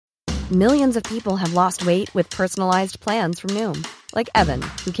Millions of people have lost weight with personalized plans from Noom. Like Evan,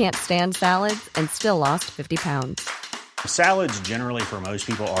 who can't stand salads and still lost 50 pounds. Salads generally for most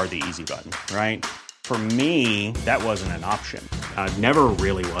people are the easy button, right? For me, that wasn't an option. I never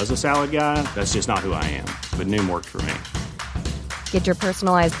really was a salad guy. That's just not who I am. But Noom worked for me. Get your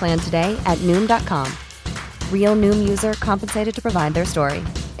personalized plan today at Noom.com. Real Noom user compensated to provide their story.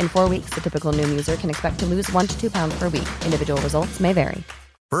 In 4 weeks, the typical Noom user can expect to lose 1 to 2 pounds per week. Individual results may vary.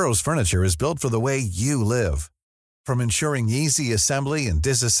 Burrow's furniture is built for the way you live. From ensuring easy assembly and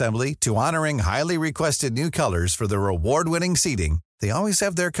disassembly to honoring highly requested new colors for their award-winning seating, they always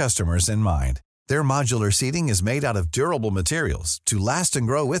have their customers in mind. Their modular seating is made out of durable materials to last and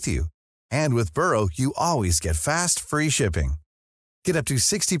grow with you. And with Burrow, you always get fast, free shipping. Get up to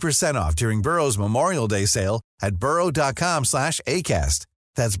 60% off during Burrow's Memorial Day sale at burrow.com/ACAST.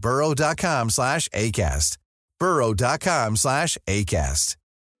 That's burrow.com/ACAST. burrow.com/ACAST.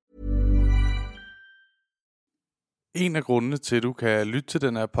 En af grundene til, at du kan lytte til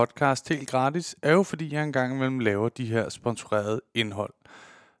den her podcast helt gratis, er jo fordi, jeg engang imellem laver de her sponsorerede indhold.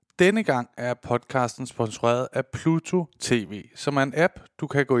 Denne gang er podcasten sponsoreret af Pluto TV, som er en app, du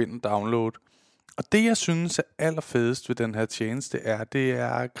kan gå ind og downloade. Og det, jeg synes er allerfedest ved den her tjeneste, det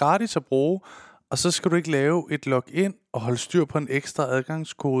er gratis at bruge, og så skal du ikke lave et login og holde styr på en ekstra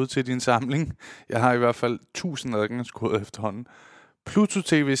adgangskode til din samling. Jeg har i hvert fald 1000 adgangskoder efterhånden. Pluto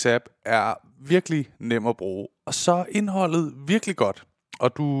TV's app er virkelig nem at bruge, og så er indholdet virkelig godt.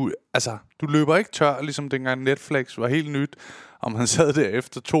 Og du løber ikke tør, ligesom dengang Netflix var helt nyt, og man sad der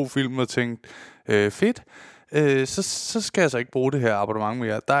efter 2 film og tænkte, fedt, så skal jeg så ikke bruge det her abonnement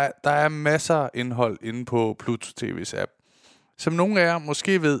mere. Der er masser af indhold inde på Pluto TV's app. Som nogle af jer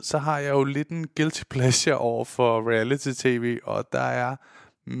måske ved, så har jeg jo lidt en guilty pleasure over for reality tv, og der er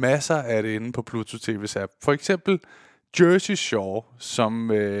masser af det inde på Pluto TV's app. For eksempel Jersey Shore,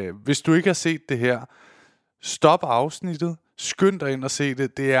 som hvis du ikke har set det her, stop afsnittet, skynd dig ind og se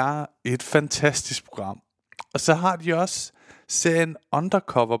det. Det er et fantastisk program. Og så har de også serien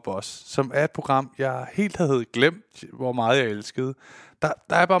Undercover Boss, som er et program, jeg helt havde glemt, hvor meget jeg elskede. Der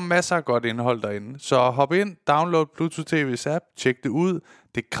er bare masser af godt indhold derinde. Så hop ind, download Pluto TV's app, tjek det ud.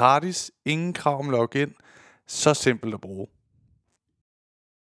 Det er gratis, ingen krav om login. Så simpelt at bruge.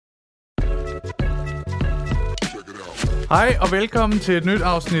 Hej og velkommen til et nyt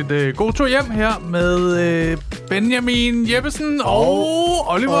afsnit God tur hjem her med Benjamin Jeppesen og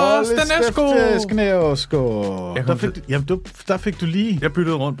Oliver Stanesco. Der fik du lige... Jeg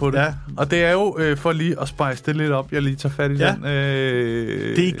byttede rundt på det. Ja. Og det er jo for lige at spice det lidt op. Jeg lige tager fat i den.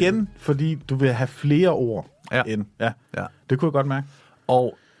 Det er igen, fordi du vil have flere ord end. Ja. Det kunne jeg godt mærke.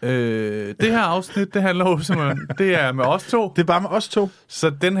 Og det her afsnit, det handler jo simpelthen, det er med os to. Det er bare med os to. Så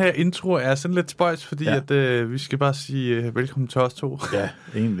den her intro er sådan lidt spøjs, fordi at vi skal bare sige velkommen til os to. Ja,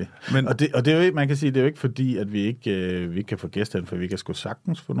 egentlig. Men, og det er jo, man kan sige, det er jo ikke fordi, at vi ikke kan få gæster ind, for vi kan sgu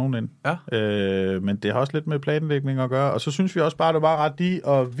sagtens få nogen ind. Ja. Men det har også lidt med planlægning at gøre. Og så synes vi også bare, det var ret i,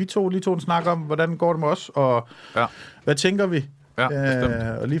 og vi to lige tog en snak om, hvordan går det med os, og hvad tænker vi? Ja,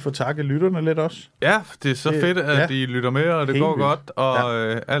 og lige få takket lytterne lidt også. Ja, det er så fedt, at de lytter med, og det går godt, og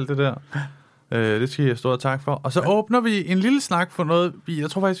alt det der. Det skal jeg stå og tak for. Og så åbner vi en lille snak for noget, jeg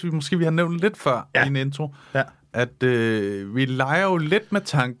tror faktisk, vi har nævnt lidt før i en intro, at vi leger jo lidt med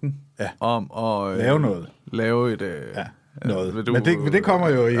tanken om at lave et... noget. Men det kommer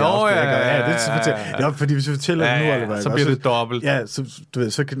jo i det er fordi, hvis vi fortæller det nu, eller så bliver det dobbelt. Ja,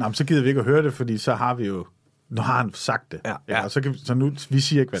 så gider vi ikke at høre det, fordi så har vi jo... Nu har han sagt det. Ja. Så nu, vi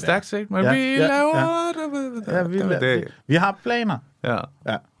siger ikke, hvad det er. Stærkt set, men vi laver det. Ja, vi har planer. Ja.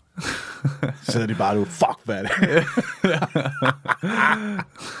 Så sidder de bare nu, fuck, hvad er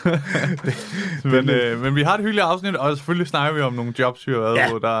det? Men vi har et hyggeligt afsnit, og selvfølgelig snakker vi om nogle jobs, vi har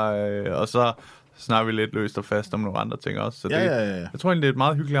været og så snakker vi lidt løst og fast om nogle andre ting også. Så jeg tror egentlig, det er et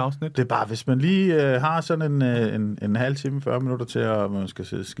meget hyggeligt afsnit. Det er bare, hvis man lige har sådan en halv time, 40 minutter til, at man skal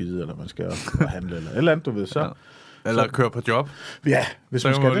sidde skide, eller man skal handle, eller et eller andet, du ved, så... Ja. Eller køre på job. Ja, hvis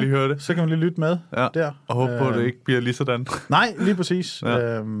man skal lige høre det. Så kan man lige lytte med der. Og håbe på, at det ikke bliver lige sådan. Nej, lige præcis.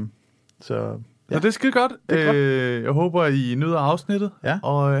 Så det er skide godt. Jeg håber, I nyder afsnittet,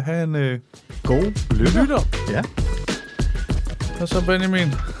 og have en god lytter. Ja. Og så Benjamin.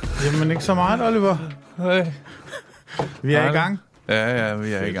 Jamen ikke så meget, Oliver. Hey. Vi er i gang. Ja,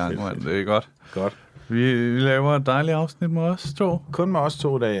 vi er i gang, mand. Det er godt. Godt. Vi laver et dejligt afsnit med os to. Kun med os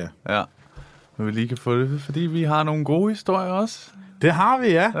to dage, ja. Men vi lige kan få det, fordi vi har nogle gode historier også. Det har vi,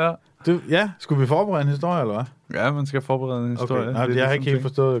 ja. Skulle vi forberede en historie, eller hvad? Ja, man skal forberede en historie. Okay. Nej, jeg har ikke helt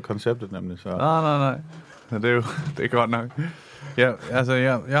forstået konceptet, nemlig. Så. Nej. Ja, det er godt nok. Ja, altså,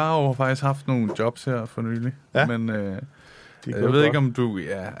 jeg har jo faktisk haft nogle jobs her for nylig. Ja. Men Jeg ved ikke, om du...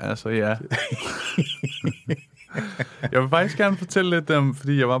 Ja, altså ja. Jeg vil faktisk gerne fortælle lidt om,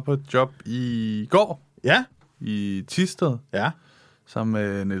 fordi jeg var på et job i går. Ja. I Thisted. Ja. Sammen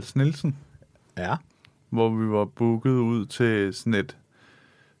med Niels Nielsen. Ja. Hvor vi var booket ud til sådan et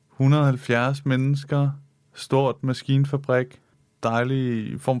 170 mennesker, stort maskinfabrik,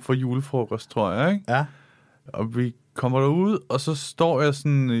 dejlig form for julefrokost, tror jeg, ikke? Ja. Og vi kommer derud, og så står jeg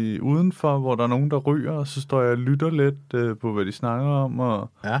sådan udenfor, hvor der er nogen, der ryger, og så står jeg og lytter lidt på, hvad de snakker om, og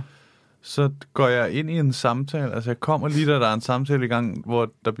så går jeg ind i en samtale. Altså, jeg kommer lige, da der er en samtale i gang,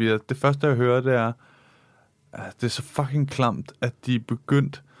 hvor der bliver... Det første, jeg hører, det er, at det er så fucking klamt, at de er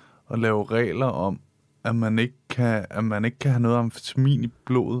begyndt at lave regler om, at man ikke kan have noget amfetamin i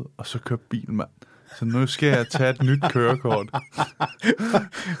blodet, og så køre bil, mand. Så nu skal jeg tage et nyt kørekort.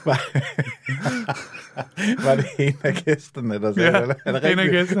 Var det en af gæsterne, der sagde det? Ja, en af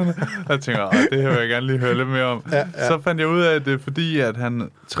gæsterne. Jeg tænker, det her vil jeg gerne lige høre lidt mere om. Ja. Så fandt jeg ud af, at det er fordi, at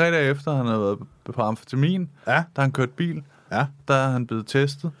han 3 dage efter, han havde været på amfetamin, da han kørte bil, der er han blevet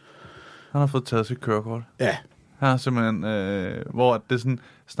testet. Han har fået taget sit kørekort. Ja. Han har simpelthen, hvor det sådan,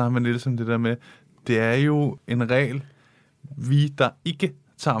 snakker med Niels om det der med, det er jo en regel, vi der ikke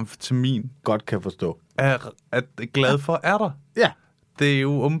tager amfetamin godt kan forstå. Er glad for, er der. Ja. Det er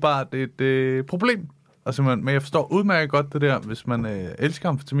jo åbenbart et problem. Altså, men jeg forstår udmærket godt det der, hvis man elsker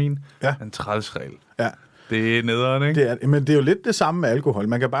amfetamin, en trælsregel. Ja. Det er nederen, ikke? Men det er jo lidt det samme med alkohol.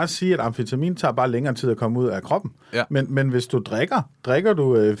 Man kan bare sige, at amfetamin tager bare længere tid at komme ud af kroppen. Ja. Men hvis du drikker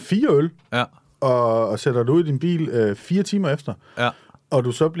du 4 øl, og sætter du ud i din bil 4 timer efter, og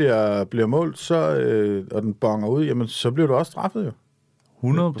du så bliver målt, og den bonger ud, jamen så bliver du også straffet jo.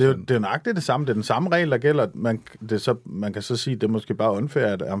 100%. Det er nøjagtigt det samme. Det er den samme regel, der gælder. Man kan så sige, at det er måske bare unfair,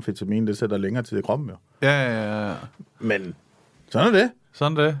 at amfetamin det sætter længere tid i kroppen jo. Ja. Men sådan er det.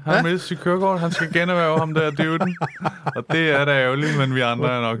 Sådan det. Han har mistet sit kørekort. Han skal generhverve ham der dyvden. Og det er da ærgerligt, men vi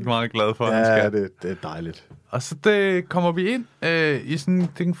andre er nok meget glade for, at han skal. Ja, det er dejligt. Og så kommer vi ind i sådan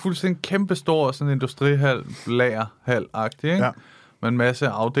en fuldstændig kæmpestor sådan industrihal, lagerhal-agtig, ikke? Ja. Med en masse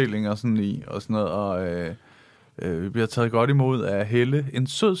afdelinger sådan i og sådan noget, og vi bliver taget godt imod af Helle, en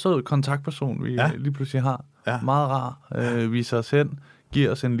sød kontaktperson, vi lige pludselig har. Ja. Meget rar. Viser os hen,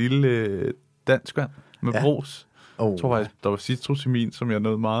 giver os en lille danskvand med brus. Jeg tror faktisk, der var citrus i min, som jeg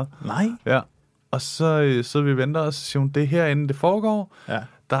nåede meget. Nej. Ja. Og så vi venter, og så siger hun, det er herinde, det foregår. Ja.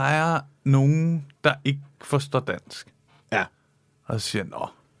 Der er nogen, der ikke forstår dansk. Ja. Og så siger jeg,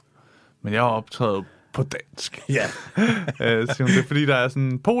 men jeg har optaget på dansk. Ja. Siger hun, det er fordi, der er sådan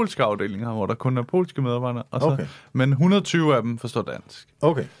en polsk afdeling her, hvor der kun er polske medarbejdere. Og så, men 120 af dem forstår dansk.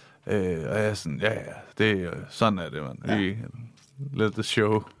 Okay. Og jeg er sådan, sådan er det, man. Ja. Let the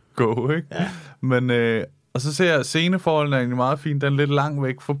show go, ikke? Ja. Men, og så ser jeg, sceneforholdene er egentlig meget fint. Den er lidt langt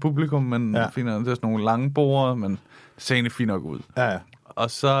væk fra publikum, men fint, der er sådan nogle lange borde, men det ser egentlig fint nok ud. Ja.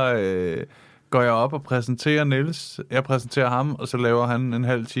 Og så går jeg op og præsenterer Niels. Jeg præsenterer ham, og så laver han en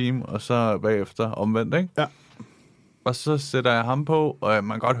halv time, og så bagefter omvendt, ikke? Ja. Og så sætter jeg ham på, og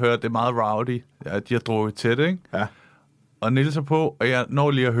man kan godt høre, at det er meget rowdy. Ja, de har drukket tæt, ikke? Ja. Og Niels er på, og jeg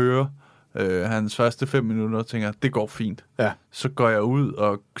når lige at høre hans første 5 minutter, og tænker, det går fint. Ja. Så går jeg ud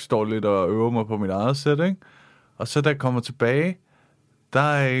og står lidt og øver mig på mit eget sæt, ikke? Og så da jeg kommer tilbage,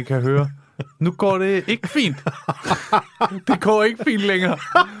 der kan jeg høre, nu går det ikke fint. Det går ikke fint længere.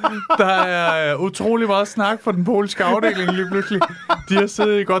 Der er utrolig meget snak for den polske afdeling lige pludselig. De har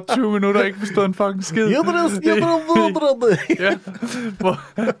siddet i godt 20 minutter og ikke forstået en fucking skid. Ja,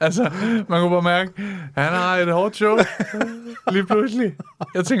 altså, man kunne bare mærke, han har et hårdt show. Lige pludselig.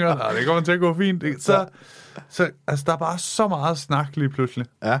 Jeg tænker, det kommer til at gå fint. Så altså, der er bare så meget snak lige pludselig.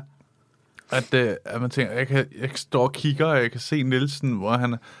 Ja. At man tænker, jeg kan stå og kigge, og jeg kan se Nielsen, hvor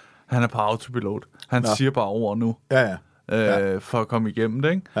han er på autopilot. Han siger bare ord nu. For at komme igennem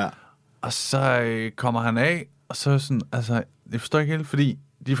det, ikke? Ja. Og så kommer han af, og så sådan, altså, jeg forstår ikke helt, fordi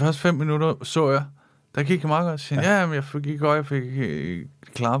de første 5 minutter så jeg, der gik meget godt, og siger, men jeg fik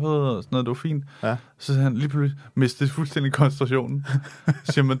klappet og sådan noget, det var fint. Ja. Så han lige pludselig mistede fuldstændig koncentrationen.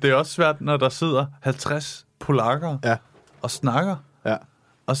 Så siger man, det er også svært, når der sidder 50 polakker og snakker. Ja.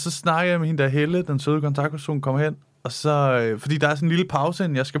 Og så snakker jeg med hende der Helle, den søde kontaktperson, kommer hen, og så, fordi der er sådan en lille pause,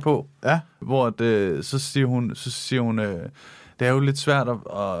 inden jeg skal på, hvor så siger hun, det er jo lidt svært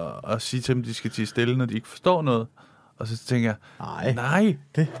at sige til dem, de skal tie stille, når de ikke forstår noget. Og så tænker jeg, nej,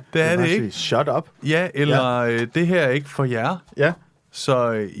 det er det ikke. Shut up. Ja, eller det her er ikke for jer. Ja.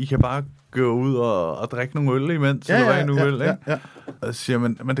 Så I kan bare gå ud og drikke nogle øl imens, ikke? Ja. Og så siger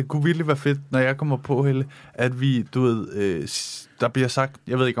man, men det kunne virkelig være fedt, når jeg kommer på, Helle, at vi, du ved, der bliver sagt,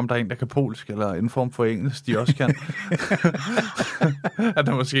 jeg ved ikke, om der er en, der kan polsk, eller en form for engelsk, de også kan. At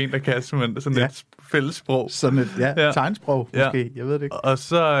der er måske en, der kan sådan et fællessprog. Sådan et tegnsprog, måske, jeg ved det ikke. Og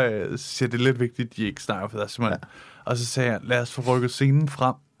så siger det lidt vigtigt, at de ikke snakker, for der simpelthen. Og så sagde jeg, lad os få rykket scenen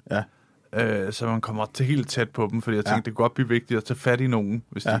frem. Ja. Så man kommer til helt tæt på dem, fordi jeg tænkte, det kunne godt blive vigtigt at tage fat i nogen,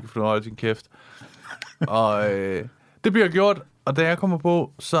 hvis de kan få holde sin kæft. Og det bliver gjort, og da jeg kommer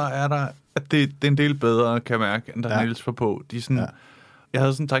på, så er der, at det er en del bedre, kan jeg mærke, end der Niels var på. De sådan, jeg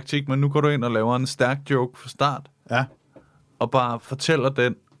havde sådan en taktik, men nu går du ind og laver en stærk joke fra start, og bare fortæller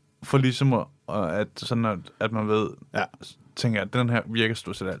den, for ligesom at man ved, tænker, at den her virker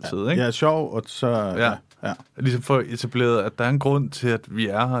stort set altid, ikke? Ja, sjov, og så... Ja. Ligesom for etableret, at der er en grund til, at vi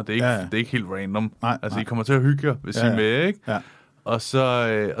er her. Det er ikke helt random. Altså, I kommer til at hygge jer, hvis I er med, ikke? Ja. Og så,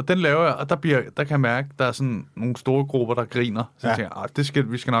 og den laver jeg, og der kan jeg mærke, der er sådan nogle store grupper, der griner. Så jeg tænker,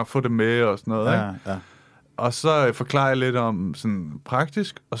 vi skal nok få det med, og sådan noget, ikke? Ja. Og så forklarer jeg lidt om sådan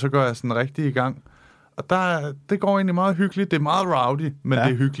praktisk, og så går jeg sådan rigtig i gang. Og det går egentlig meget hyggeligt. Det er meget rowdy, men det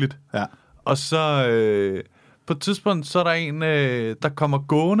er hyggeligt. Ja. Og så på et tidspunkt, så er der en, der kommer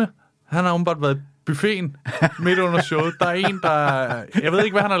gående. Han har umiddelbart været buffeten midt under showet. Der er en, jeg ved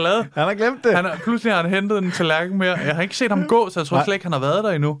ikke, hvad han har lavet. Han har glemt det. Pludselig har han hentet en tallerken mere. Jeg har ikke set ham gå, så jeg tror slet ikke, han har været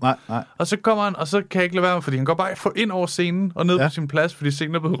der endnu. Nej. Og så kommer han, og så kan jeg ikke lade være med, fordi han går bare ind over scenen og ned på sin plads, fordi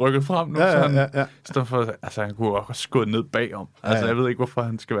scenen er blevet rykket frem nu. Så han, stedet for, altså, han kunne også gå ned bagom. Altså, jeg ved ikke, hvorfor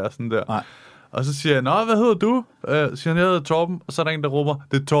han skal være sådan der. Nej. Og så siger jeg, nå, hvad hedder du? Siger han, jeg hedder Torben. Og så er der en, der råber,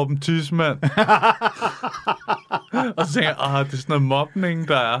 det er Torben Tisman. Og så tænker jeg, det er sådan noget mobning,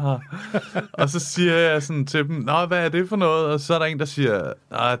 der er her. Og så siger jeg sådan til dem, nå, hvad er det for noget? Og så er der en, der siger,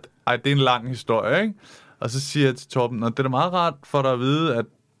 ej, det er en lang historie, ikke? Og så siger jeg til Torben, nå, det er da meget rart for dig at vide,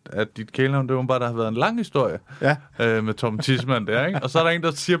 at dit kælenavn, det var bare, der har været en lang historie med Torben Tisman der, ikke? Og så er der en,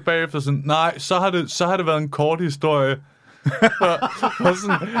 der siger bagefter sådan, nej, så har det været en kort historie. Og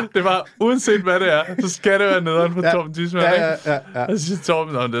sådan, det var, uanset hvad det er, så skal det være nederen for Torben Tisman, ikke? Og så siger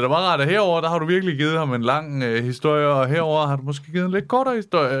Torben, det er da meget rart, at herovre, der har du virkelig givet ham en lang historie, og herover har du måske givet en lidt kortere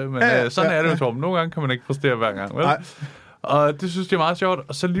historie, men sådan er det jo, Torben. Nogle gange kan man ikke præstere hver gang, vel? Og det synes jeg er meget sjovt,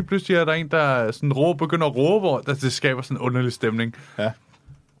 og så lige pludselig er der en, der sådan begynder at råbe, og det skaber sådan en underlig stemning. Ja.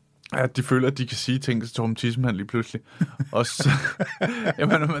 At de føler, at de kan sige ting til Torben Tisman lige pludselig. Og så,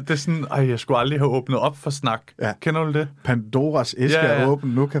 jamen, det er sådan, jeg skulle aldrig have åbnet op for snak. Ja. Kender du det? Pandoras æske er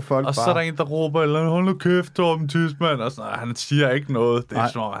åben, nu kan folk og bare... Og så er der en, der råber, eller hold nu kæft, Torben Tisman. Og sådan, han siger ikke noget. Det er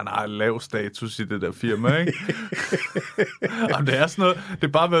som om, han har en lav status i det der firma, ikke? Og det er sådan noget, det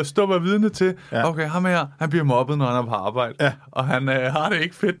er bare ved at stå og vidne til, okay, ham her, han bliver mobbet, når han er på arbejde. Ja. Og han har det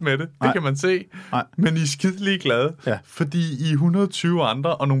ikke fedt med det. Det kan man se. Nej. Men I er skide ligeglade, fordi I er 120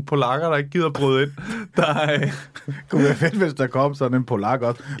 andre, og nogle polakker, der ikke gider bryde ind. Det kunne være fedt, hvis der kom sådan en polak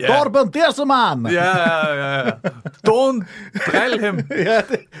også. Torben Tisman! Ja. Don't drill him.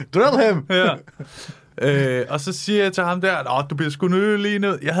 Drill him. Ja. Og så siger jeg til ham der, du bliver sgu nødt lige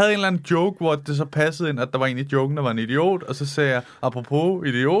ned. Jeg havde en eller anden joke, hvor det så passede ind, at der var en i joken, der var en idiot. Og så sagde jeg, apropos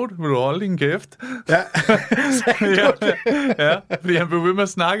idiot, vil du holde din kæft? Ja. Fordi han blev ved med at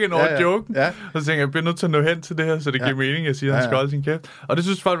snakke ind over joken. Ja. Og så tænkte jeg bliver nødt til at nå hen til det her, så det giver mening, at sige, at han skal holde sin kæft. Og det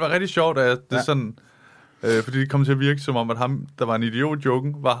synes folk var rigtig sjovt, at det er sådan... fordi det kom til at virke som om, at ham, der var en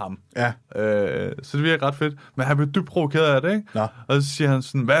idiot-joken, var ham. Ja. Så det virker ret fedt. Men han blev dybt provokeret af det, ikke? Nå. Og så siger han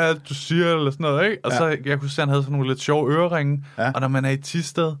sådan, hvad er det, du siger, eller sådan noget, ikke? Og så, jeg kunne se, at han havde sådan nogle lidt sjove øreringe. Ja. Og når man er i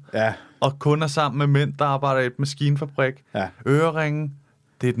Thisted, og kun er sammen med mænd, der arbejder i et maskinfabrik, øreringe,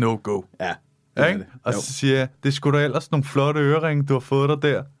 det er et no-go. Ja. Ja, og så siger jeg, det skulle da ellers nogle flotte øreringe, du har fået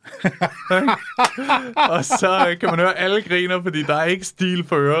dig der. Og så kan man høre, alle griner, fordi der er ikke stil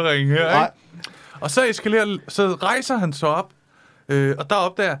for øreringe her, ikke? Og så rejser han så op, og der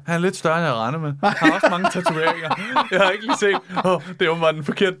opdager han er lidt større, end jeg regner med. Han har også mange tatoveringer. Jeg har ikke lige set, det var bare den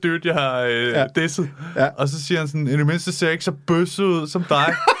forkerte dyt, jeg har disset. Ja. Og så siger han sådan, i det mindste ser jeg ikke så bøsse ud som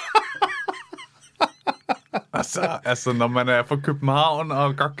dig. Altså, når man er fra København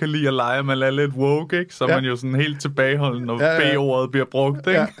og godt kan lide at lege, man er lidt woke, ikke? Så er man jo sådan helt tilbageholden, når B-ordet bliver brugt,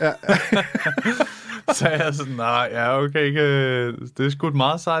 ikke? Ja. Så er jeg sådan, okay, det er sgu et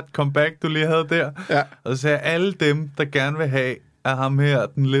meget sejt comeback, du lige havde der. Ja. Og så sagde jeg, alle dem, der gerne vil have, at ham her,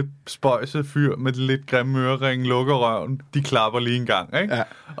 den lidt spøjse fyr med det lidt grimme ørering, lukker røven, de klapper lige en gang, ikke? Ja.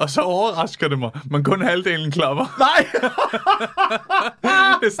 Og så overrasker det mig, men kun halvdelen klapper. Nej!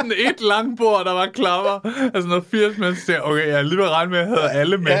 Det er sådan et langbord, der var klapper. Altså noget 80 mennesker, okay, jeg er lige ved at regne med, at jeg havde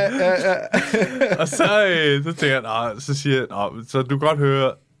alle med. Ja. Og så tænker jeg, så siger jeg, så du kan godt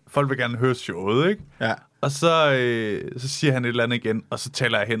høre, folk vil gerne høre showet, ikke? Ja. Og så siger han et eller andet igen, og så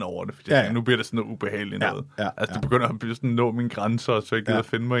taler jeg hen over det, fordi nu bliver det sådan noget ubehageligt noget. Altså, det begynder at blive sådan, nå mine grænser, så jeg gider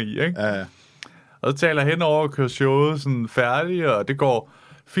finde mig i, ikke? Ja. Og så taler jeg hen over og kører showet sådan færdigt, og det går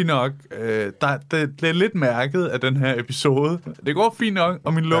fint nok. Det er lidt mærket af den her episode. Det går fint nok,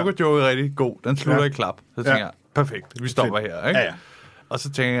 og min lukker-joke er rigtig god. Den slutter i klap. Så tænker jeg, perfekt, vi stopper her, ikke? Ja. Og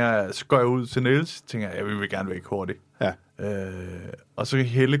så tænker jeg, så går jeg ud til Niels, tænker jeg vil gerne væk hurtigt. Ja. Og så kan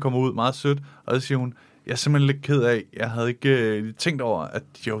Helle komme ud meget sødt, og så siger hun, jeg er simpelthen lidt ked af, jeg havde ikke tænkt over, at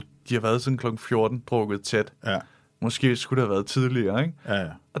de har været sådan kl. 14 drukket tæt. Ja. Måske skulle det have været tidligere, ikke? Ja.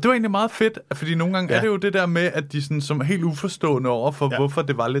 Og det var egentlig meget fedt, fordi nogle gange er det jo det der med, at de sådan, som er helt uforstående over for, hvorfor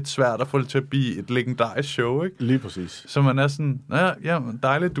det var lidt svært at få det til at blive et legendarisk show, ikke? Lige præcis. Så man er sådan, ja,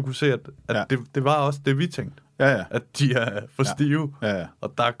 dejligt, du kunne se, at det var også det, vi tænkte. Ja. At de er for stive,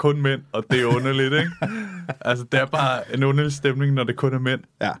 og der er kun mænd, og det er underligt, ikke? Altså, det er bare en underlig stemning, når det kun er mænd.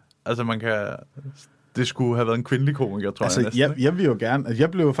 Ja. Altså, man kan... Det skulle have været en kvindelig komiker, tror jeg næsten. Jeg vil jo gerne... Altså,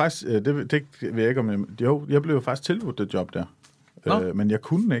 jeg blev jo faktisk... Det ved jeg ikke, om jeg blev jo faktisk tilbudt det job der. Men jeg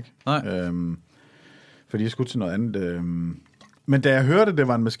kunne ikke. Fordi jeg skulle til noget andet. Men da jeg hørte, det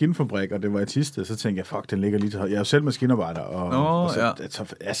var en maskinfabrik, og det var i Thisted, så tænkte jeg, fuck, den ligger lige til højre. Jeg er jo selv maskinarbejder, og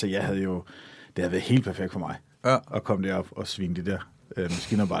så jeg havde jo... Det havde været helt perfekt for mig at komme derop og svinge de der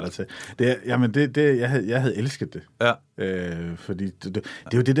maskinarbejder til. Jeg havde elsket det. Ja. Fordi det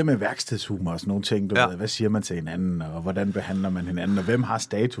er jo det der med værkstedshumor og sådan nogle ting. Hvad siger man til hinanden, og hvordan behandler man hinanden, og hvem har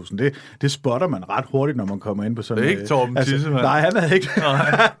statusen? Det spotter man ret hurtigt, når man kommer ind på sådan... Det er ikke Torben Tissemand. Nej, han havde ikke.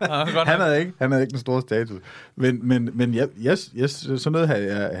 Han havde ikke den store status. Men sådan noget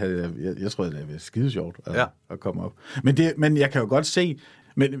havde jeg tror, det var skide sjovt at komme op. Men jeg kan jo godt se...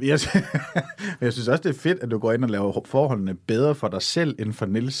 Men jeg synes også, det er fedt, at du går ind og laver forholdene bedre for dig selv, end for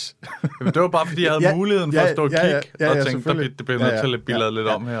Niels. Jamen, det var bare, fordi jeg havde muligheden for at stå og kigge, og tænkte, det bliver nødt til at billede lidt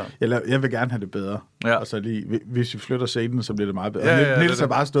om her. Jeg vil gerne have det bedre. Ja. Og så lige, hvis vi flytter scenen, så bliver det meget bedre. Niels har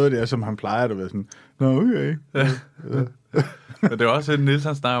bare stået der, som han plejer at være sådan, nå, okay. Ja. Men det er også, at Niels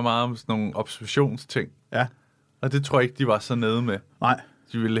han snakker meget om sådan nogle observationsting. Ja. Og det tror jeg ikke, de var så nede med. Nej.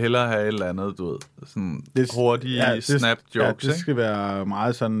 De ville hellere have et eller andet, du ved, sådan hurtige snap-jokes, ja, det skal være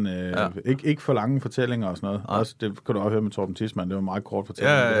meget sådan, ikke for lange fortællinger og sådan noget. Også, det kan du også høre med Torben Tissemand, det var en meget kort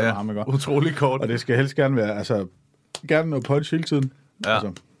fortælling. Ja, utrolig kort. Og det skal helst gerne være, gerne noget punch hele tiden. Ja.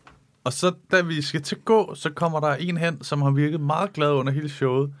 Altså. Og så, da vi skal til gå, så kommer der en hen, som har virket meget glad under hele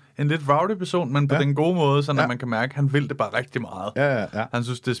showet. En lidt rowdy person, men på den gode måde, sådan at man kan mærke, at han vil det bare rigtig meget. Ja. Han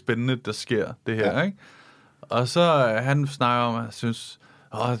synes, det er spændende, der sker det her, ikke? Og så han snakker om, at han synes...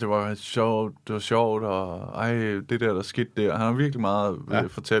 det var sjovt, og det der skete der. Han har virkelig meget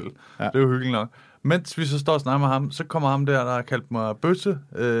at fortælle. Ja. Det er jo hyggeligt nok. Mens vi så står og snakker med ham, så kommer ham der har kaldt mig bøsse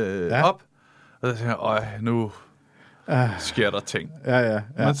op. Og så siger jeg, nu sker der ting. Ja.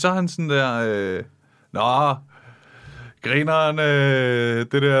 Men så er han sådan der, grineren,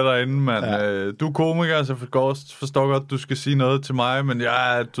 det der derinde, mand. Ja. Du er komiker, så forstår godt, du skal sige noget til mig, men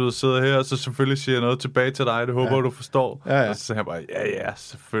du sidder her, og så selvfølgelig siger jeg noget tilbage til dig. Det håber du forstår. Ja. Og så siger jeg bare, ja,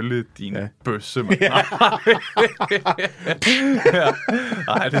 selvfølgelig din bøsse, mand. Ja.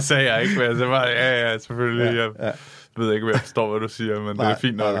 Nej, det sagde jeg ikke, men jeg sagde bare, ja, selvfølgelig. Jeg ved ikke, hvad jeg forstår, hvad du siger, men det er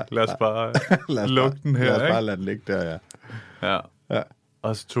fint nok. Lad os bare lukke den her. Lad os bare lade den ligge der, ja.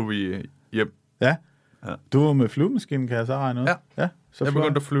 Og så tog vi hjem. Ja. Ja. Du var med flyvemaskinen, kan jeg så regne ud? Ja. Så jeg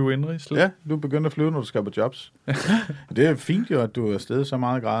begyndte at flyve indrigs. Ja, du begyndte at flyve, når du skal på jobs. Det er fint jo, at du er afsted så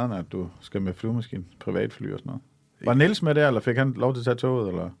meget i graden, at du skal med flyvemaskinen, privatfly og sådan noget. Var Niels med der, eller fik han lov til at tage toget,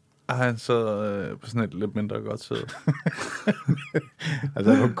 eller? Han sad på sådan et lidt mindre godt sæde.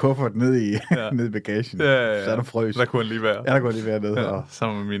 Altså, der var en kuffert nede i bagagen. Ja. Så er der frøs. Der kunne han lige være. Ja, der kunne han lige være nede. Ja,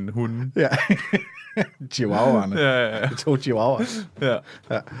 sammen med mine hunde. Ja. Chihuahuerne. Ja. De 2 chihuahuer. Ja.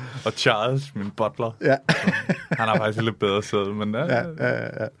 Og Charles, min butler. Ja. Han har faktisk lidt bedre sæde, men ja,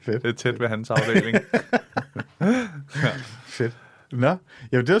 fedt. Det er tæt ved hans afdeling. Fedt. Nå,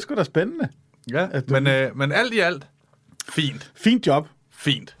 jamen det var sgu da spændende. Ja, men alt i alt, fint. Fint job.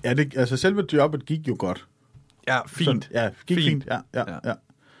 Fint. Ja, altså selve jobbet gik jo godt. Ja, fint. Sådan, gik fint. Ja.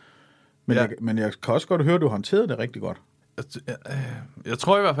 Men jeg kan også godt høre, at du håndterede det rigtig godt. Jeg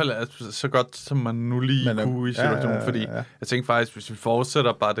tror i hvert fald, at så godt, som man nu lige kunne i situationen, fordi jeg tænker faktisk, hvis vi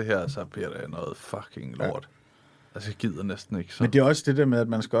fortsætter bare det her, så bliver det noget fucking lort. Altså, jeg gider næsten ikke. Så. Men det er også det der med, at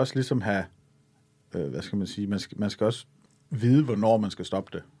man skal også ligesom have, hvad skal man sige, man skal også vide, hvornår man skal stoppe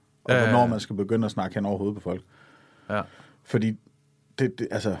det, og hvornår man skal begynde at snakke hen over hovedet på folk. Ja. Fordi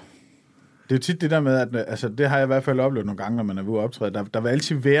det Det er tit det der med, at altså, det har jeg i hvert fald oplevet nogle gange, når man er ude at optræde. Der vil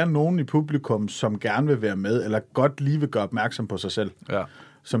altid være nogen i publikum, som gerne vil være med, eller godt lige vil gøre opmærksom på sig selv. Ja.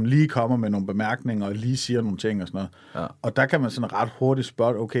 Som lige kommer med nogle bemærkninger, og lige siger nogle ting og sådan noget. Ja. Og der kan man sådan ret hurtigt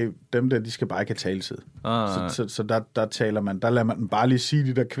spotte, okay, dem der, de skal bare ikke have taletid. Så der taler man, der lader man dem bare lige sige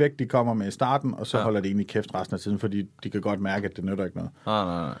de der kvæk, de kommer med i starten, og så holder de egentlig kæft resten af tiden, fordi de kan godt mærke, at det nytter ikke noget.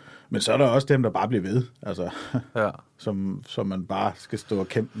 Nej. Men så er der også dem, der bare bliver ved, altså, som man bare skal stå og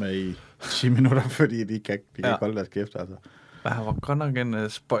kæmpe med i 10 minutter, fordi de kan ikke holde deres kæft. Altså. Han var godt nok en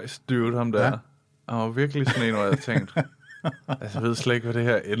spøjsdyvet, ham der. Han var virkelig sådan en, hvor jeg tænkte... Altså, jeg ved slet ikke, hvad det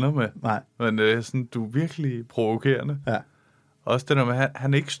her ender med. Nej. Men sådan, du er virkelig provokerende. Ja. Også det der med,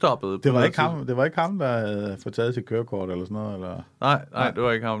 han ikke stoppede. Det var ikke ham, der havde fået taget sit kørekort eller sådan noget? Eller? Nej, det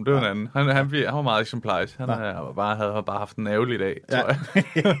var ikke ham. Det var en anden. Han var meget eksemplarisk. Han havde bare haft en ærgerlig dag, tror jeg.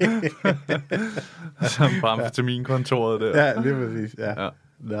 Som på amfetaminkontoret der. Ja, lige præcis. Ja.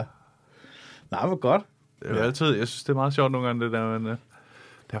 Nej, hvor godt. Det er altid, jeg synes, det er meget sjovt nogle gange, det der, men...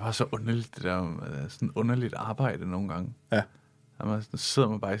 Det er bare så underligt, det der sådan underligt arbejde nogle gange. Ja. Så sidder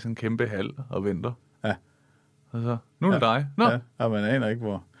man bare i sådan en kæmpe hal og venter. Ja. Og så, nu er det dig. Nå. Ja, og man aner ikke,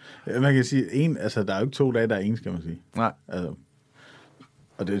 hvor... Man kan sige, der er jo ikke 2 dage, der er en, skal man sige. Nej. Altså,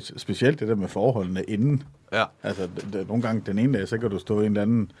 og det er specielt det der med forholdene inden. Ja. Altså, nogle gange den ene dag, så kan du stå i en eller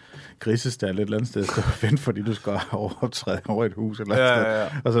anden grisestald et eller andet sted, og vente, fordi du skal optræde over et hus eller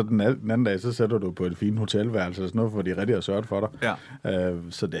andet sted. Og så den anden dag, så sætter du på et fint hotelværelse, og sådan noget, for de rigtig har sørget for dig. Ja.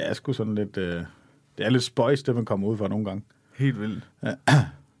 Så det er sgu sådan lidt... det er lidt spøjs, det man kommer ud for nogle gange. Helt vildt. Ja.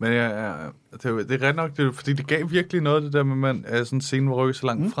 Men det er ret nok, fordi det gav virkelig noget, det der med, man er sådan en scene, hvor rykker så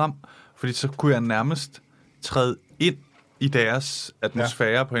langt frem, fordi så kunne jeg nærmest træde ind i deres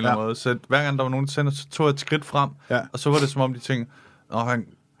atmosfære på en eller anden måde. Så hver gang der var nogen, der sendte, så tog jeg et skridt frem, og så var det som om de tænkte,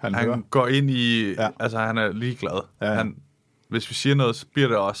 han går ind i... Altså, han er ligeglad. Ja. Hvis vi siger noget, så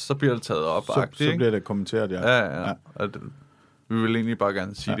bliver det taget op. Så bliver det kommenteret, ja. Vi vil egentlig bare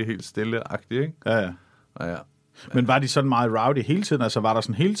gerne sige det helt stille-agtigt, ikke? Ja. Men var de sådan meget rowdy hele tiden? Altså, var der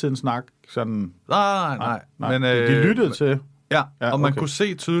sådan hele tiden snak? Sådan... Nej. Men, de lyttede til... Ja, og man kunne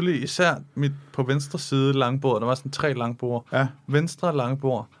se tydeligt, især på venstre side langbord, der var sådan 3 langbord. Ja. Venstre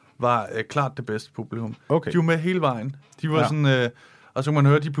langbord var klart det bedste publikum. Okay. De var med hele vejen. De var sådan... og så kunne man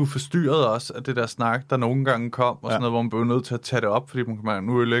høre, at de blev forstyrret også af det der snak, der nogle gange kom, og sådan noget, hvor man blev nødt til at tage det op, fordi man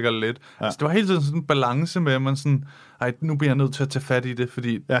nu ødelægger det lidt. Ja. Altså, det var hele tiden sådan en balance med, at man sådan, nu bliver jeg nødt til at tage fat i det,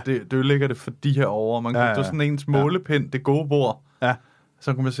 fordi det ødelægger det for de her over. Man kunne det sådan ens målepind, det gode bord. Ja.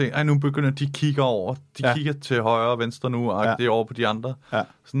 Så kunne man se, nu begynder de at kigge over. De kigger til højre og venstre nu, og det er over på de andre. Ja.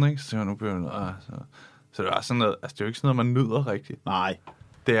 Sådan, ikke? Så nu begynder så det er sådan noget, altså det er jo ikke sådan noget, man nyder rigtigt. Nej.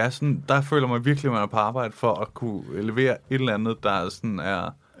 Det er sådan, der føler man virkelig, at man er på arbejde for at kunne levere et eller andet, der sådan er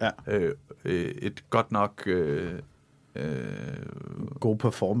et godt nok... god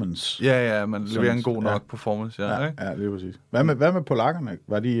performance. Ja, man leverer en god nok performance, ikke? Ja, det er præcis. Hvad med polakkerne?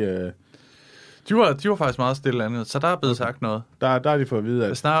 Var de... De var faktisk meget stille andet, så der er blevet sagt noget. Der er de fået at vide, at...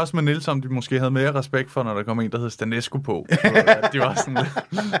 Jeg snakker også med Niels om, de måske havde mere respekt for, når der kom en, der hed Stanescu på. De var sådan lidt...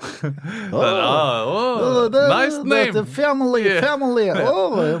 nice name! The family!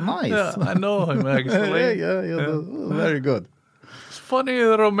 Nice! Yeah, I know him, actually. Yeah, very good. It's funny,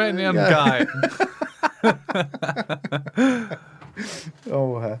 the Romanian guy.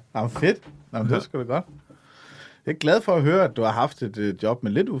 Fedt. Det er sgu da godt. Jeg er glad for at høre, at du har haft et job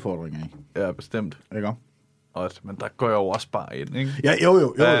med lidt udfordringer i. Ja, bestemt. Ikke? Men der går jeg jo også bare ind, ikke? Ja,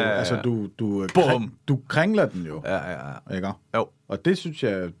 jo. Altså, du kringler den jo. Ja. Ikke? Jo. Og det synes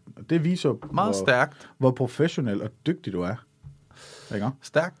jeg, det viser, meget stærkt, hvor professionel og dygtig du er. Ikke?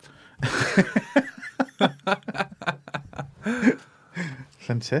 Stærkt.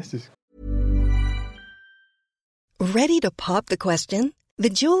 Fantastisk. Ready to pop the question? The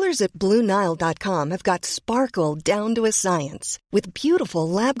jewelers at BlueNile.com have got sparkle down to a science with beautiful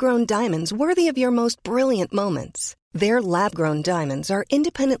lab-grown diamonds worthy of your most brilliant moments. Their lab-grown diamonds are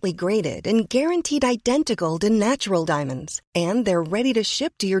independently graded and guaranteed identical to natural diamonds, and they're ready to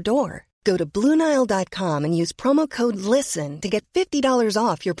ship to your door. Go to BlueNile.com and use promo code LISTEN to get $50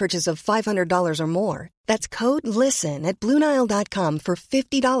 off your purchase of $500 or more. That's code LISTEN at BlueNile.com for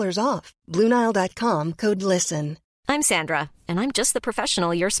 $50 off. BlueNile.com, code LISTEN. I'm Sandra, and I'm just the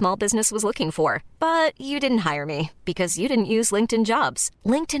professional your small business was looking for. But you didn't hire me because you didn't use LinkedIn Jobs.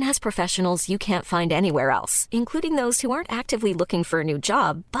 LinkedIn has professionals you can't find anywhere else, including those who aren't actively looking for a new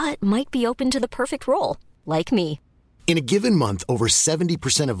job, but might be open to the perfect role, like me. In a given month, over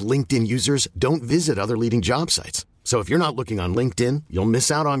 70% of LinkedIn users don't visit other leading job sites. So if you're not looking on LinkedIn, you'll miss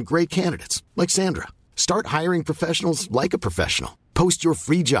out on great candidates like Sandra. Start hiring professionals like a professional. Post your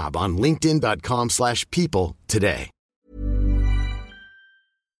free job on linkedin.com/people today.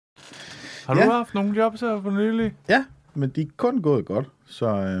 Har du haft nogle jobs her for nylig? Ja, men de er kun gået godt.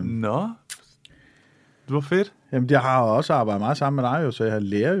 Så, Nå, det var fedt. Jamen, jeg har også arbejdet meget sammen med dig, jo, så jeg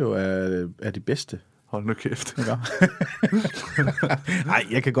lærer jo af de bedste. Hold nu kæft. Nej,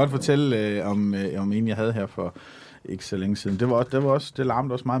 jeg kan godt fortælle om en, jeg havde her for ikke så længe siden. Det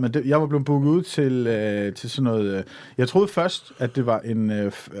larmede også meget, men jeg var blevet booket ud til sådan noget. Jeg troede først, at det var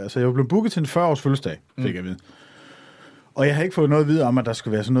jeg var blevet booket til en 40-års fødselsdag, fik jeg at vide. Og jeg havde ikke fået noget at vide om, at der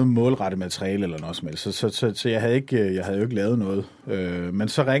skulle være sådan noget målrettet materiale eller noget som helst. Så jeg havde jo ikke lavet noget. Men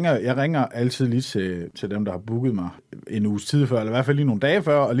så ringer altid lige til dem, der har booket mig en uges tid før, eller i hvert fald lige nogle dage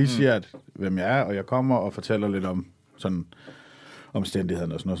før, og lige siger, hvem jeg er, og jeg kommer og fortæller lidt om sådan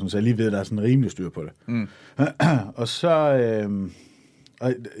omstændighederne og sådan noget, så jeg lige ved, at der er sådan rimelig styr på det. Og så...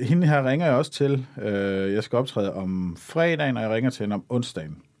 og hende her ringer jeg også til. Jeg skal optræde om fredagen, og jeg ringer til hende om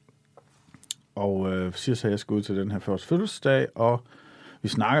onsdagen. Og siger så, at jeg skal ud til den her første fødselsdag, og vi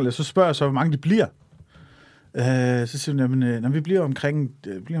snakker lidt. Så spørger jeg så, hvor mange de bliver. Så siger hun, vi bliver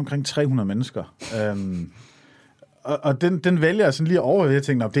omkring 300 mennesker. Og den vælger jeg sådan lige over. Jeg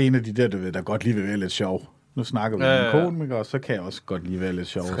tænker, det er en af de der godt lige vil være lidt sjov. Nu snakker vi med en komiker, og så kan jeg også godt lige være lidt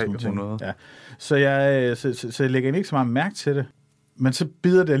sjov. 300. Ja. Så jeg lægger ikke så meget mærke til det. Men så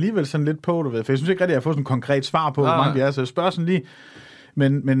bider det alligevel sådan lidt på, du ved. For jeg synes ikke rigtig, at jeg får sådan en konkret svar på, hvor mange de er. Så jeg spørger sådan lige,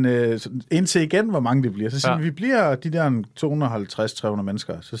 men indtil igen, hvor mange det bliver. Så siger vi bliver de der 250-300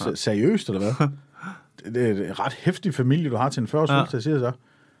 mennesker. Så seriøst, eller hvad? Det er en ret heftig familie, du har til en 40-års fødselsdag, siger jeg så.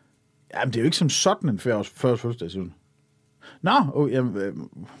 Jamen, det er jo ikke som sådan en 40-års fødselsdag, siger hun. Nå,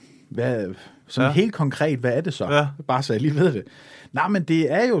 hvad, sådan helt konkret, hvad er det så? Ja. Bare så jeg lige ved det. Nej, men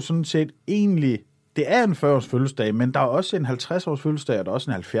det er jo sådan set egentlig, det er en 40-års fødselsdag, men der er også en 50-års fødselsdag, og der er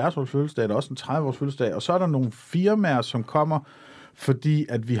også en 70-års fødselsdag, der er også en 30-års fødselsdag, og så er der nogle firmaer, som kommer, fordi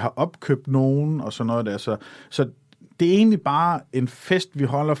at vi har opkøbt nogen, og sådan noget der. Så det er egentlig bare en fest, vi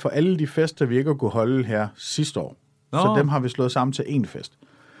holder for alle de fester, vi ikke har kunne holde her sidste år. Så dem har vi slået sammen til en fest.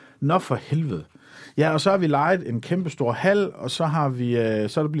 Nå for helvede. Ja, og så har vi lejet en kæmpe stor hal, og så har vi,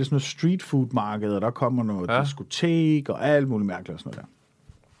 så der bliver sådan noget street food marked, og der kommer noget diskotek og alt muligt mærkeligt og sådan noget der.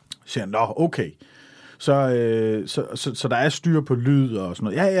 Så siger han, nå, okay. Så der er styr på lyd og sådan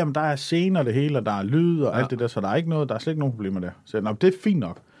noget. Ja, jamen, der er scener det hele, og der er lyd og alt det der, så der er ikke noget, der er slet ikke nogen problemer der. Så nå, det er fint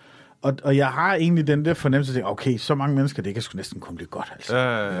nok. Og jeg har egentlig den der fornemmelse af, okay, så mange mennesker, det kan sgu næsten komme lidt godt, altså.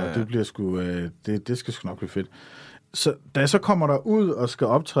 Og det bliver sgu, det skal sgu nok blive fedt. Så da jeg så kommer der ud og skal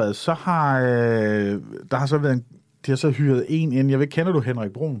optræde, så har der har så været de har så hyret en ind. Jeg ved, kender du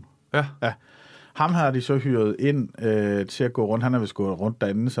Henrik Brun? Ja. Ham har de så hyret ind til at gå rundt. Han er vist gået rundt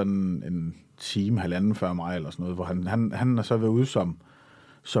derinde sådan en time, halvanden før mig eller sådan noget, hvor han er så været ude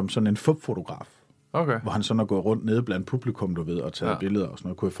som sådan en fotograf. Okay. Hvor han sådan er gået rundt nede blandt publikum, du ved, og taget billeder og sådan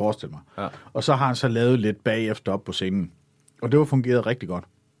noget, kunne jeg forestille mig. Ja. Og så har han så lavet lidt bagefter op på scenen. Og det var fungeret rigtig godt.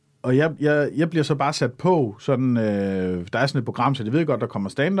 Og jeg bliver så bare sat på, sådan, der er sådan et program, så jeg ved godt, der kommer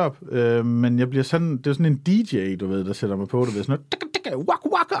stand-up, men jeg bliver sådan, det er sådan en DJ, du ved, der sætter mig på, du ved, sådan noget, waka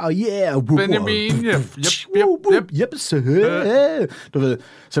waka, yeah, Benjamin, du ved,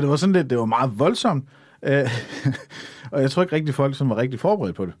 så det var sådan lidt, det var meget voldsomt, og jeg tror ikke rigtig folk, som var rigtig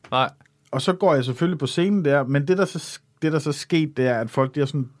forberedt på det. Nej. Og så går jeg selvfølgelig på scenen der, men det der så skete, det er, at folk, de har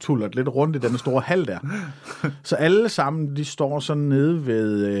sådan tullet lidt rundt i den store hal der. Så alle sammen, de står sådan nede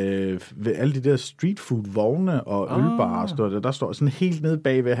ved alle de der street food vogne og ølbarer, der står sådan helt nede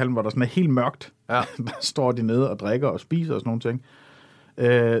bag ved hallen, hvor der sådan er helt mørkt. Ja. Der står de nede og drikker og spiser og sådan nogle ting.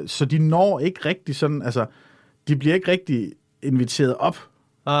 Så de når ikke rigtig sådan, altså, de bliver ikke rigtig inviteret op,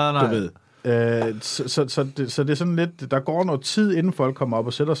 du ved. Så det er sådan lidt, der går noget tid, inden folk kommer op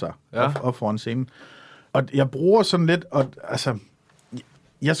og sætter sig op foran scenen. Og jeg bruger sådan lidt, og altså,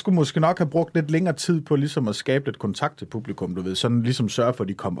 jeg skulle måske nok have brugt lidt længere tid på ligesom at skabe lidt kontakt til publikum, du ved, sådan ligesom sørge for, at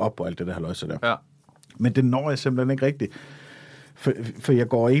de kommer op og alt det der halløjse der. Ja. Men det når jeg simpelthen ikke rigtigt. For jeg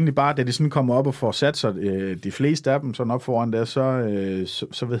går egentlig bare, da de sådan kommer op og får sat sig, de fleste af dem sådan op foran der, så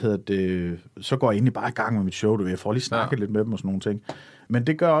går jeg egentlig bare i gang med mit show, du ved. Jeg får lige snakket lidt med dem og sådan nogle ting. Men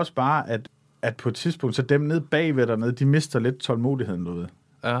det gør også bare, at på et tidspunkt, så dem nede bagved dernede, de mister lidt tålmodigheden, du ved.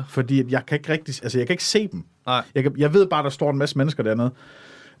 Ja. Fordi jeg kan ikke rigtig, altså jeg kan ikke se dem. Nej. Jeg ved bare, der står en masse mennesker dernede.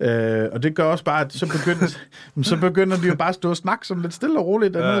 Og det gør også bare, at så begynder de jo bare at stå og snakke sådan lidt stille og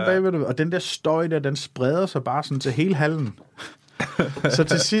roligt dernede bagved. Og den der støj der, den spreder sig bare sådan til hele hallen. Så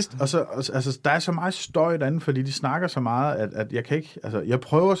til sidst, altså, der er så meget støj derinde, fordi de snakker så meget, at jeg kan ikke, altså, jeg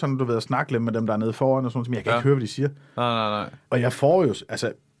prøver sådan, du ved, at snakke lidt med dem, der er nede foran, og sådan, men jeg kan ikke høre, hvad de siger. Nej. Og jeg får jo,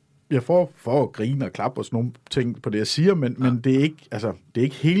 altså, jeg får at grine og klappe og sådan nogle ting på det, jeg siger, men det er ikke, altså, det er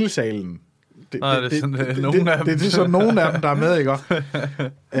ikke hele salen. Det er sådan nogle af dem, der er med, ikke?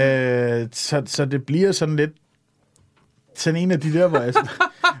 Så det bliver sådan lidt sådan en af de der,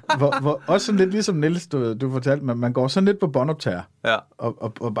 også sådan lidt ligesom Niels, du fortalte, man går sådan lidt på båndoptager, ja.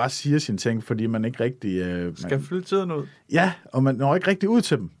 og bare siger sine ting, fordi man ikke rigtig... Skal fylde tiden ud. Ja, og man når ikke rigtig ud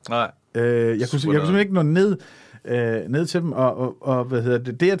til dem. Nej. Jeg kunne simpelthen ikke nå ned til dem, og hvad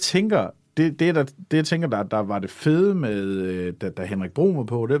hedder det jeg tænker... Det jeg tænker, der var det fede med, da Henrik Bruun var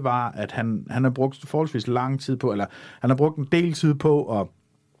på, det var, at han har brugt forholdsvis lang tid på, eller han har brugt en del tid på at,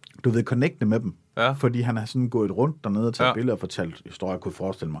 connecte med dem. Ja. Fordi han har sådan gået rundt dernede og taget billeder og fortalt historier, kunne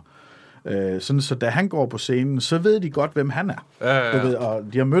forestille mig. Sådan, så da han går på scenen, så ved de godt, hvem han er. Ja. Du ved, og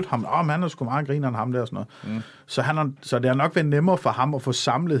de har mødt ham, han er sgu meget grineren ham der og sådan noget. Så det har nok været nemmere for ham at få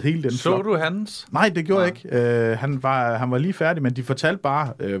samlet hele den flok. Så du hans? Nej, det gjorde jeg ikke. Han var lige færdig, men de fortalte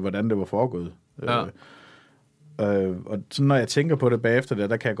bare, hvordan det var foregået. Ja. Og sådan, når jeg tænker på det bagefter,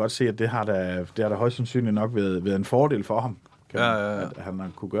 der kan jeg godt se, at det har da højst sandsynligt nok været en fordel for ham, at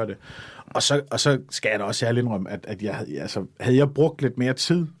han kunne gøre det. Og så skal jeg da også særligt indrømme, at havde jeg brugt lidt mere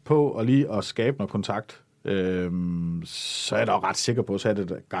tid på at skabe noget kontakt, så er jeg da ret sikker på, så er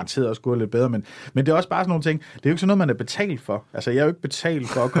det garanteret også gået lidt bedre. Men det er også bare sådan nogle ting, det er jo ikke sådan noget, man er betalt for. Altså, jeg er jo ikke betalt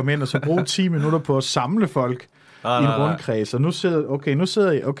for at komme ind og så bruge 10 minutter på at samle folk i en rundkreds. Og nu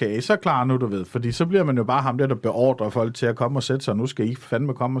sidder I, så klar nu, du ved. Fordi så bliver man jo bare ham der beordrer folk til at komme og sætte sig, og nu skal I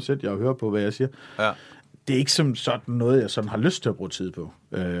fandme komme og sætte jer og høre på, hvad jeg siger. Ja. Det er ikke som sådan noget, jeg sådan har lyst til at bruge tid på.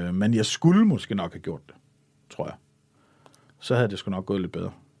 Men jeg skulle måske nok have gjort det, tror jeg. Så havde det sgu nok gået lidt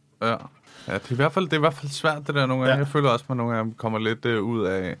bedre. Ja, det er i hvert fald svært det der nogle gange. Jeg føler også, at nogle gange kommer lidt ud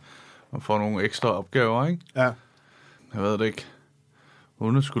af at få nogle ekstra opgaver, ikke? Ja. Jeg ved det ikke.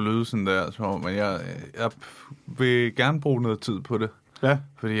 Uden at skulle lyde sådan der, men jeg vil gerne bruge noget tid på det. Ja.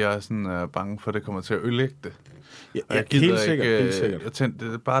 Fordi jeg er sådan bange for, at det kommer til at ødelægge det. Jeg gider helt sikkert. Jeg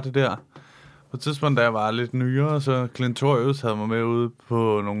tænkte bare det der. På et tidspunkt, da jeg var lidt nyere, så Clintorius havde mig med ude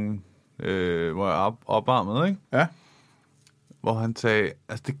på nogle, hvor jeg opvarmede, ikke? Ja. Hvor han sagde,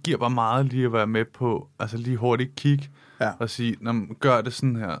 altså det giver bare meget lige at være med på, altså lige hurtigt kigge og sige, gør det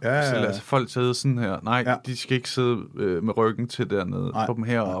sådan her. Ja. Så lad folk sidde sådan her. Nej, de skal ikke sidde med ryggen til dernede. Få dem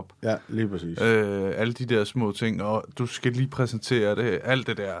herop. Ja, lige præcis. Alle de der små ting, og du skal lige præsentere det, alt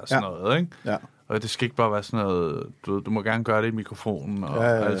det der, sådan noget, ikke? Ja. Og det skal ikke bare være sådan noget, du må gerne gøre det i mikrofonen og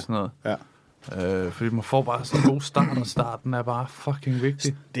alt sådan noget. Ja. Fordi man får bare sådan en god start, og starten er bare fucking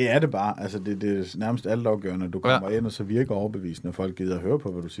vigtig. Det er det bare. Altså, det er nærmest altafgørende, at du kommer ind, og så virker overbevisende, og folk gider at høre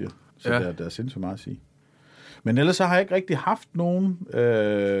på, hvad du siger. Så der er sindssygt meget at sige. Men ellers så har jeg ikke rigtig haft nogen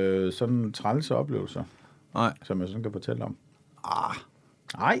sådan trælse oplevelser, som jeg sådan kan fortælle om.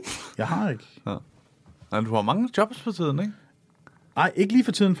 Nej, jeg har ikke. Ja. Nej, du har mange jobs på tiden, ikke? Nej, ikke lige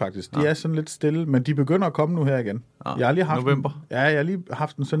for tiden faktisk. De er sådan lidt stille, men de begynder at komme nu her igen. Jeg har lige haft november. Jeg har lige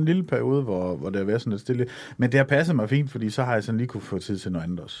haft en sådan lille periode, hvor det har været sådan lidt stille. Men det har passet mig fint, fordi så har jeg sådan lige kunne få tid til noget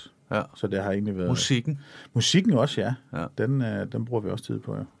andet også. Ja. Så det har egentlig været... Musikken også, ja. Den bruger vi også tid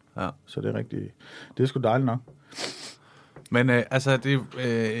på, ja. Så det er rigtig... Det er sgu dejligt nok. Men altså, det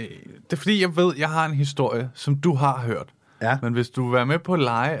er fordi, jeg ved, jeg har en historie, som du har hørt. Ja. Men hvis du vil være med på at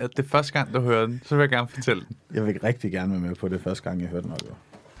lege, at det er første gang, du hører den, så vil jeg gerne fortælle den. Jeg vil rigtig gerne være med på det første gang, jeg hørte den.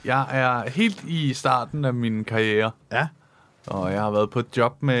 Jeg er helt i starten af min karriere. Ja. Og jeg har været på et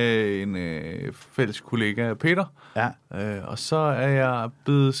job med en fælles kollega, Peter. Ja. Og så er jeg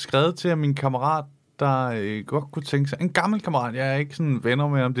blevet skrevet til af min kammerat, der godt kunne tænke sig... En gammel kammerat, jeg er ikke sådan venner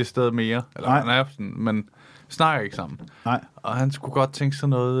med om det sted mere. Eller han er sådan, men snakker ikke sammen. Nej. Og han skulle godt tænke sig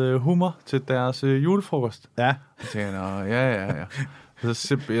noget humor til deres julefrokost. Ja. Jeg tænkte, ja.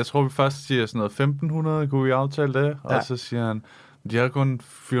 Så jeg tror, vi først siger sådan noget 1.500, kunne vi aftale det? Ja. Og så siger han, de har kun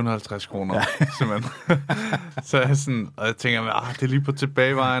 450 kroner, simpelthen. Så jeg sådan, og jeg tænker, det er lige på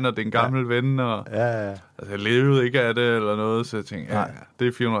tilbagevejen, og det er en gammel ven, og altså, jeg levede ikke af det, eller noget, så jeg tænkte, det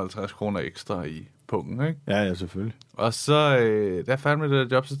er 450 kroner ekstra i punkten, ikke? Ja, selvfølgelig. Og så, da jeg færdig med det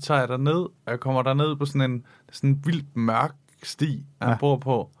der job, så tager jeg derned, og jeg kommer derned på sådan en vildt mørk sti, jeg bor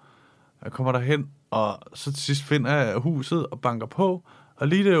på. Jeg kommer derhen, og så til sidst finder jeg huset og banker på, og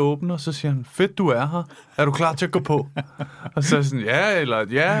lige da jeg åbner, så siger han, fedt du er her, er du klar til at gå på? Og så er jeg sådan,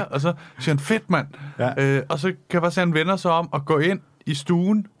 ja, og så siger han, fedt mand. Ja. Og så kan jeg bare se, han vender sig om og går ind i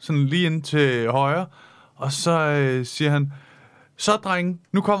stuen, sådan lige ind til højre, og så siger han, så drenge,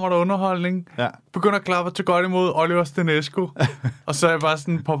 nu kommer der underholdning. Ja. Begynder at klappe til godt imod Oliver Stenesco. Og så er jeg bare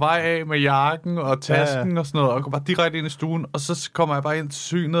sådan på vej af med jakken og tasken og sådan noget, og går bare direkte ind i stuen, og så kommer jeg bare ind til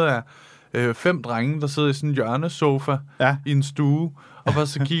synet af 5 drenge, der sidder i sådan en hjørnesofa i en stue, og bare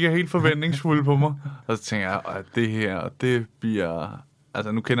så kigger jeg helt forventningsfuld på mig, og så tænker jeg, at det her, det bliver...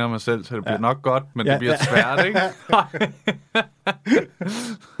 Altså, nu kender jeg mig selv, så det bliver nok godt, men det bliver svært, ikke?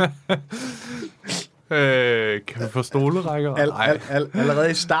 Kan vi få stolerækker?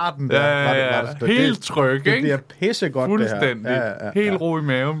 Allerede i starten der, var det helt tryg, ikke? Det bliver pissegodt, fuldstændig. Det her. Helt ro i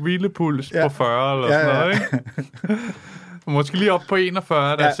maven, hvilepuls på 40 eller sådan noget, ikke? Måske lige op på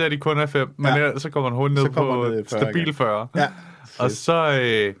 41, der ser de kun af 5, men ellers så kommer man hurtigt ned på stabil 40. Ja. Og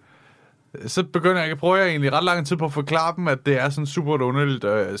så prøver jeg egentlig ret lang tid på at forklare dem, at det er sådan super underligt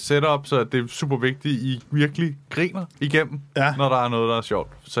setup, så det er super vigtigt, I virkelig griner igennem, når der er noget, der er sjovt.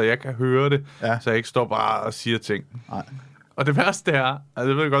 Så jeg kan høre det, så jeg ikke står bare og siger ting. Nej. Og det værste er, altså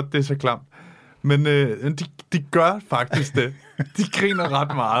jeg ved godt, det er så klamt, men de gør faktisk det. De griner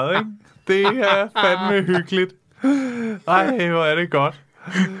ret meget, ikke? Det er fandme hyggeligt. Ej, hvor er det godt.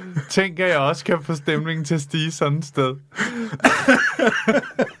 Tænker jeg også kan få stemningen til at stige sådan et sted.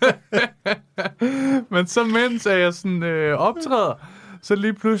 Men så mens jeg sådan optræder, så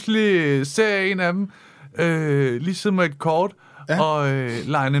lige pludselig ser jeg en af dem lige sidde med et kort og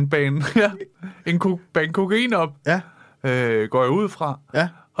line en bane. En bane kokain op. Går jeg ud fra.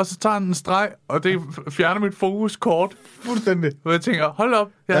 Og så tager han en streg, og det fjerner mit fokus kort. Fuldstændig. Og jeg tænker, hold op,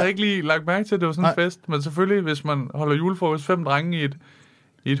 jeg havde ikke lige lagt mærke til, at det var sådan en fest. Men selvfølgelig, hvis man holder julefrokost 5 drenge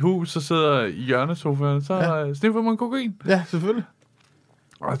i et hus, så sidder i hjørnesofaen, så sniffer man kokain. Ja, selvfølgelig.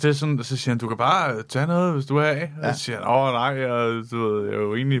 Og det er sådan, så siger han, du kan bare tage noget, hvis du er af. Og så siger han, nej, jeg er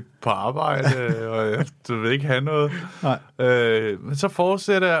jo egentlig på arbejde, og jeg vil ikke have noget. Men så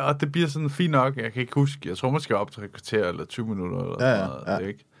fortsætter jeg, og det bliver sådan fint nok. Jeg kan ikke huske, jeg tror måske op til et kvarter eller 20 minutter. Eller sådan noget.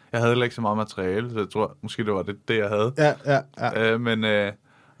 Ikke? Jeg havde heller ikke så meget materiale, så jeg tror måske det var det jeg havde.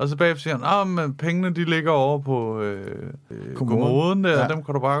 Og så bagefter siger han, men pengene de ligger over på kommoden der, dem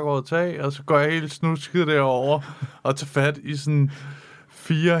kan du bare gå og tage. Og så går jeg helt snusket derover og tager fat i sådan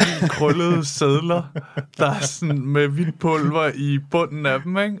 4 helt krøllede sedler, der er sådan med hvidt pulver i bunden af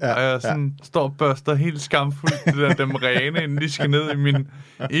dem, ikke? Og jeg sådan står og børster helt skamfuldt dem rene, inden de skal ned i min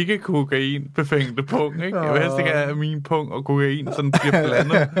ikke-kokain-befængte pung, ikke? Jeg vil helst ikke have min pung og kokain, sådan bliver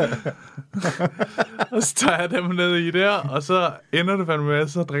blandet. Og så tager jeg dem ned i der, og så ender det fandme med, at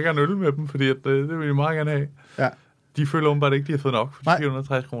så drikker en øl med dem, fordi det vil jeg meget gerne have. Ja. De føler åbenbart ikke, de har fået nok for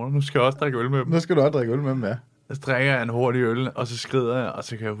 460 kroner. Nu skal jeg også drikke øl med dem. Nu skal du også drikke øl med dem, ja. Så drikker jeg en hurtig øl, og så skrider jeg, og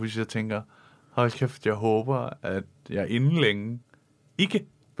så kan jeg huske, at jeg tænker, hold kæft, jeg håber, at jeg inden længe ikke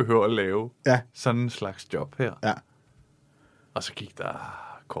behøver at lave sådan en slags job her. Ja. Og så gik der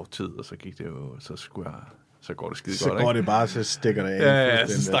kort tid, og så gik det jo, så går det skide så godt, går det bare, så stikker det af. Ja,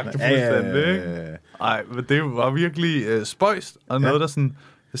 så stak det fuldstændig, ikke? Ej, men det var virkelig spøjst, og noget, der sådan,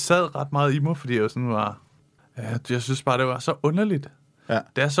 det sad ret meget i mig, fordi jeg sådan var, jeg synes bare, det var så underligt. Ja.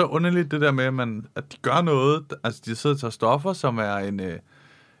 Det er så underligt, det der med, at de gør noget, altså de sidder og tager stoffer, som er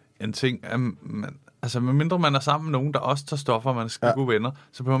en ting, altså medmindre man er sammen med nogen, der også tager stoffer, man skal gode venner,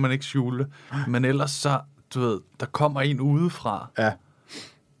 så behøver man ikke skjule. Men ellers så, du ved, der kommer en udefra. Ja.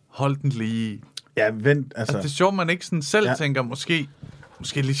 Hold den lige. Ja, vent, altså det er sjovt, man ikke sådan selv tænker, måske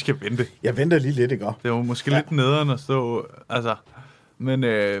lige skal vente. Jeg venter lige lidt, ikke? Det var måske lidt nederen at stå, altså, men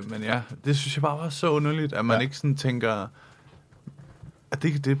ja, det synes jeg bare var så underligt, at man ikke sådan tænker, at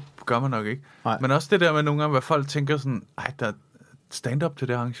det gør man nok ikke. Nej. Men også det der med nogle gange, hvad folk tænker sådan, der stand-up til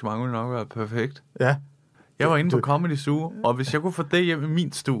det arrangement ville nok være perfekt. Ja. Jeg var inde på Comedy Zoo, og hvis jeg kunne få det hjem i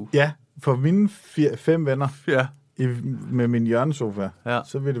min stue. Ja, for mine 5 venner med min hjørnesofa,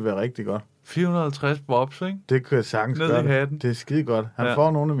 så ville det være rigtig godt. 450 bobs, ikke? Det kan jeg sagtens gøre. Det er skide godt. Han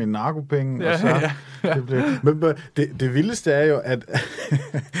får nogle af mine narkopenge, og så... Det bliver... Men det vildeste er jo, at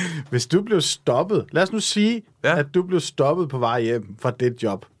hvis du blev stoppet... Lad os nu sige, at du blev stoppet på vej hjem fra det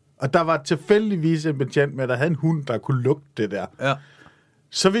job, og der var tilfældigvis en betjent med, der havde en hund, der kunne lugte det der. Ja.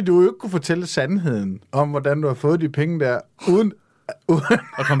 Så ville du jo ikke kunne fortælle sandheden om, hvordan du har fået de penge der, uden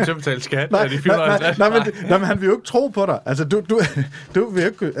og komme til at betale skat af de 450. Men han vil jo ikke tro på dig. Altså, du vil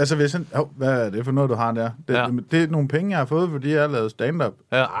ikke... Altså, hvis han... hvad er det for noget, du har der? Det er nogle penge, jeg har fået, fordi jeg har lavet stand-up.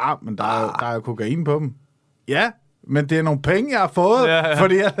 Ja. Men der er kokain på dem. Ja, men det er nogle penge, jeg har fået,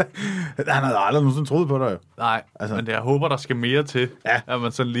 fordi han havde aldrig nogensinde troet på dig. Nej, altså, men jeg håber, der skal mere til, at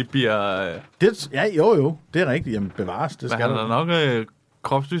man sådan lige bliver... Jo, det er rigtigt. Jamen, bevares, det skal der. Men han er nok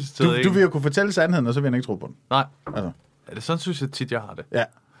kropsvisiteret. Du vil jo kunne fortælle sandheden, og så vil han ikke tro på den. Nej. Altså. Er det sådan, synes jeg tit, jeg har det? Ja.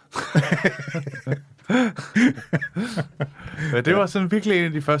 Men det var sådan virkelig en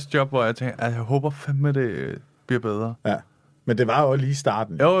af de første job, hvor jeg tænkte, at jeg håber fandme, det bliver bedre. Ja. Men det var jo lige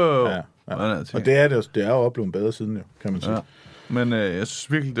starten. Jo. Ja. Og det er jo oplevet bedre siden, jo, kan man sige. Ja. Men jeg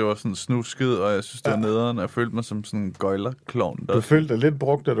synes virkelig, det var sådan snusket, og jeg synes, det var nederen, og jeg følte mig som sådan en gøjlerklovn. Du følte dig lidt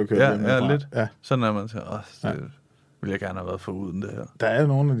brugt, da du kørte hjem derfra? Ja, lidt. Ja. Sådan er man til, det ville jeg gerne have været foruden det her. Der er jo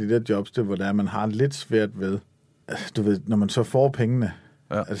nogle af de der jobs, hvor man har lidt svært ved, du ved, når man så får pengene,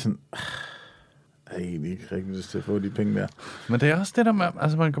 er det sådan, Jeg har egentlig ikke rigtig lyst til at få de penge der. Men det er også det der med,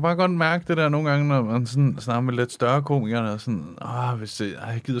 altså man kan bare godt mærke det der nogle gange, når man sådan snakker med lidt større komikere, og sådan,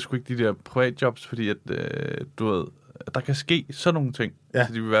 jeg gider sgu ikke de der privatjobs, fordi at, du ved, der kan ske sådan nogle ting, så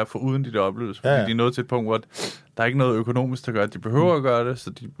de vil være foruden de der oplevelser, fordi de er nået til et punkt, hvor der er ikke noget økonomisk, der gør, at de behøver at gøre det, så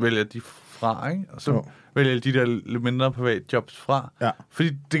de vælger de fra, ikke? Og så vælger de der lidt mindre privatjobs fra,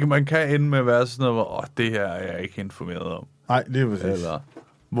 fordi man kan ende med at være sådan noget, hvor det her er jeg ikke informeret om. Nej, lige præcis. Eller,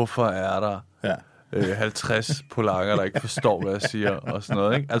 hvorfor er der 50 polakker, der ikke forstår, hvad jeg siger, og sådan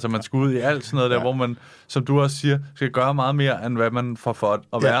noget, ikke? Altså, man skal ud i alt sådan noget der, hvor man, som du også siger, skal gøre meget mere, end hvad man får for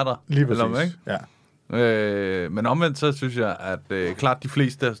at være der. Lige præcis, eller, ikke? Men omvendt, så synes jeg, at klart de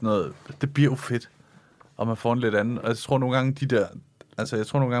fleste af sådan noget, det bliver jo fedt, og man får en lidt anden. Og jeg tror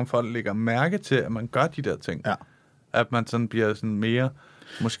nogle gange, folk lægger mærke til, at man gør de der ting. Ja. At man sådan bliver sådan mere,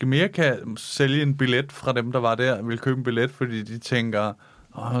 måske mere kan sælge en billet fra dem, der var der, vil købe en billet, fordi de tænker,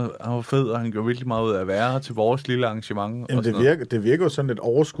 han var fed, og han gjorde virkelig meget ud af at være her til vores lille arrangement. Jamen, det virker jo sådan lidt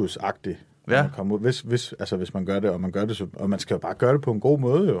overskudsagtigt, når man kommer ud. Hvis man gør det, og man gør det, og man skal jo bare gøre det på en god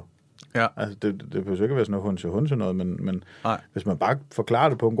måde, jo. Ja. Altså, det behøver ikke være sådan noget hunse noget, men hvis man bare forklarer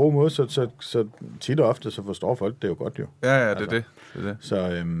det på en god måde, så tit og ofte, så forstår folk det jo godt, jo. Ja, det er det.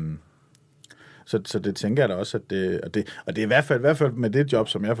 Så det tænker jeg da også, at det er i hvert fald med det job,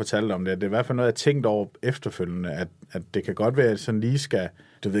 som jeg fortalte om det er i hvert fald noget, jeg tænkte over efterfølgende, at det kan godt være, at sådan lige skal,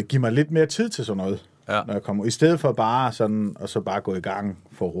 give mig lidt mere tid til sådan noget, når jeg kommer. I stedet for bare sådan, og så bare gå i gang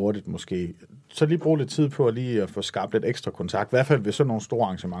for hurtigt måske, så lige bruge lidt tid på at få skabt lidt ekstra kontakt, i hvert fald ved sådan nogle store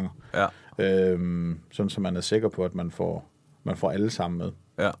arrangementer. Ja. Sådan, så man er sikker på, at man får alle sammen med.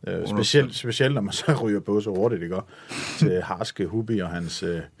 Ja, specielt når man så ryger på så hurtigt, ikke? Til Harske Hubi og hans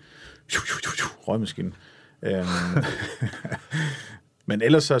røgmaskine. Men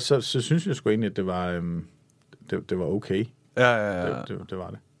ellers så synes jeg sgu egentlig, at det var okay. Ja. Det var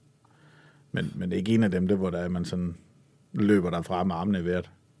det. Men det er ikke en af dem, hvor der man sådan løber derfra med armene i vejret.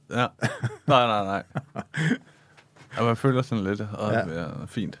 Ja. Nej. Og man føler sådan lidt, og det er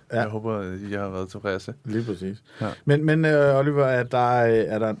fint. Ja. Jeg håber, at I har været tilfredse. Lige præcis. Ja. Men Oliver,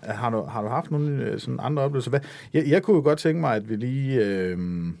 har du haft nogle sådan andre oplevelser? Jeg kunne jo godt tænke mig, at vi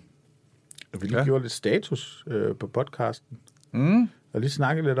lige gjorde lidt status på podcasten. Og lige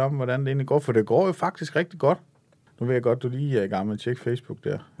snakke lidt om, hvordan det egentlig går. For det går jo faktisk rigtig godt. Nu ved jeg godt, du lige er i gang med at tjekke Facebook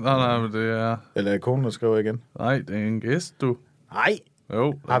der. Nej, men det er... Eller er konen, der skriver igen? Nej, det er en gæst, du. Nej!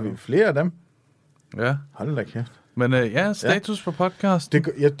 Jo. Har vi flere af dem? Ja. Hold da kæft. Men status på podcasten.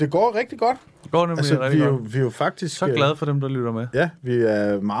 Det går rigtig godt. Det går nemlig rigtig godt. Vi er jo faktisk... Så glade for dem, der lytter med. Ja, vi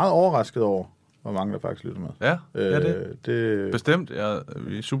er meget overrasket over, hvor mange der faktisk lytter med. Ja, det bestemt.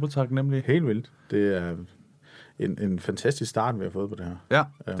 Vi er super taknemmelige. Helt vildt. Det er en fantastisk start, vi har fået på det her.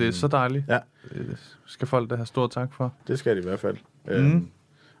 Ja, det er så dejligt. Ja. Det skal folk da have stor tak for. Det skal de i hvert fald.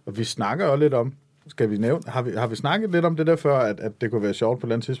 Og vi snakker jo lidt om, skal vi nævne, har vi snakket lidt om det der før, at det kunne være sjovt på et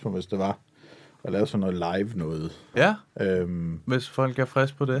eller andet tidspunkt, hvis det var at lave sådan noget live noget. Ja, hvis folk er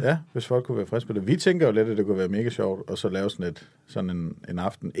friske på det. Ja, hvis folk kunne være friske på det. Vi tænker jo lidt, at det kunne være mega sjovt, og så lave sådan en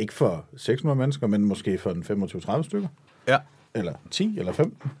aften, ikke for 600 mennesker, men måske for en 25-30 stykker. Ja. Eller 10 eller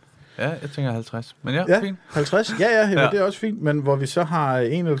 15. Ja, jeg tænker 50. Men ja, fint. 50. Ja, det er også fint, men hvor vi så har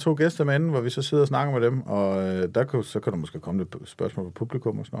 1 eller 2 gæster med inden, hvor vi så sidder og snakker med dem, og så kan der måske komme lidt spørgsmål fra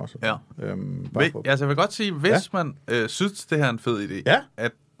publikum og sådan også. Ja. Jeg vil godt sige, hvis man synes, det her er en fed idé,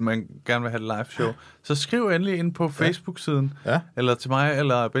 at man gerne vil have et live show, så skriv endelig ind på Facebook-siden, eller til mig,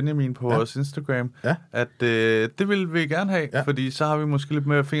 eller Benjamin på vores Instagram, at det vil vi gerne have, fordi så har vi måske lidt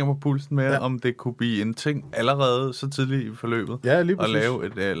mere finger på pulsen med, om det kunne blive en ting allerede så tidligt i forløbet, at lave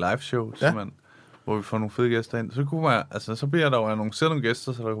et live show, hvor vi får nogle fede gæster ind. Så kunne man, så bliver der jo annonceret nogle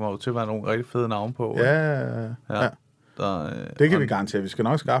gæster, så der kommer jo til at være nogle rigtig fede navne på. Ja. Det kan vi garantere. Vi skal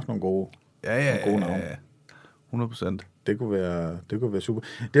nok skaffe nogle gode navne. 100%. Det kunne være super.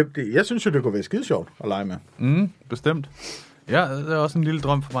 Jeg synes jo, det kunne være skide sjovt at lege med. Bestemt. Ja, det er også en lille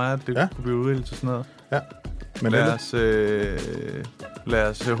drøm for mig, at det kunne blive udviklet til sådan noget. Ja. Men lad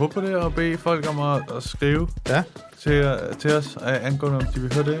os håbe på det og bede folk om at skrive til os angående, om de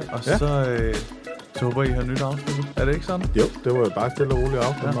vil høre det. Og så håber I har nyt afsnit. Er det ikke sådan? Jo, det var jo bare stille og roligt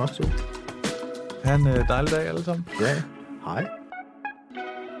afsnit med os to. Ha' en dejlig dag alle sammen. Ja, hej.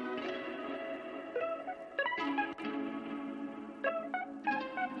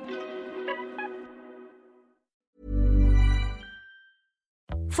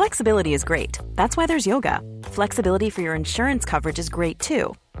 Flexibility is great. That's why there's yoga. Flexibility for your insurance coverage is great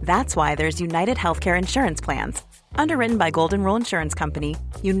too. That's why there's United Healthcare Insurance Plans. Underwritten by Golden Rule Insurance Company,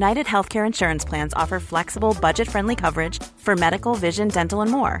 United Healthcare Insurance Plans offer flexible, budget-friendly coverage for medical, vision, dental,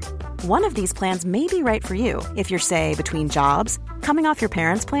 and more. One of these plans may be right for you if you're, say, between jobs, coming off your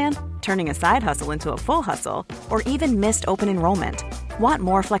parents' plan, turning a side hustle into a full hustle, or even missed open enrollment. Want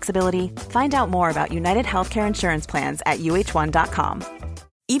more flexibility? Find out more about United Healthcare Insurance Plans at uh1.com.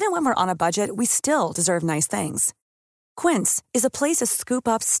 Even when we're on a budget, we still deserve nice things. Quince is a place to scoop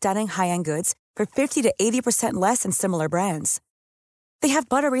up stunning high-end goods for 50 to 80% less than similar brands. They have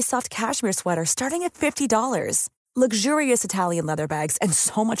buttery soft cashmere sweaters starting at $50, luxurious Italian leather bags, and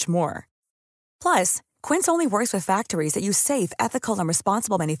so much more. Plus, Quince only works with factories that use safe, ethical, and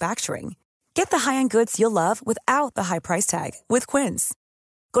responsible manufacturing. Get the high-end goods you'll love without the high price tag with Quince.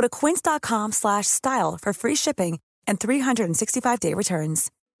 Go to quince.com/style for free shipping and 365-day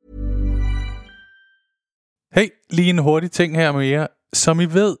returns. Hey, lige en hurtig ting her med jer. Som I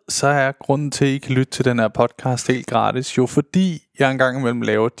ved, så er grunden til, at I kan lytte til den her podcast helt gratis, jo fordi jeg engang imellem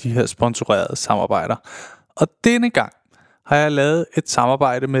laver de her sponsorerede samarbejder. Og denne gang har jeg lavet et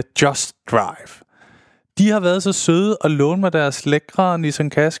samarbejde med Just Drive. De har været så søde at låne mig deres lækre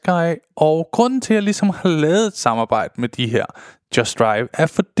Nissan Qashqai, og grunden til, at jeg ligesom har lavet et samarbejde med de her Just Drive, er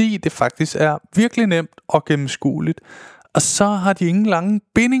fordi det faktisk er virkelig nemt og gennemskueligt. Og så har de ingen lange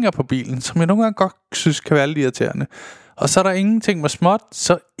bindinger på bilen, som jeg nogle gange godt synes kan være lidt irriterende. Og så er der ingenting med småt,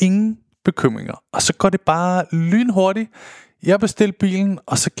 så ingen bekymringer. Og så går det bare lynhurtigt. Jeg bestilte bilen,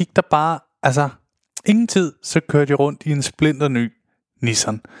 og så gik der bare, ingen tid, så kørte jeg rundt i en splinterny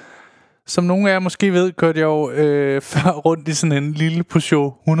Nissan. Som nogle af jer måske ved, kørte jeg jo før rundt i sådan en lille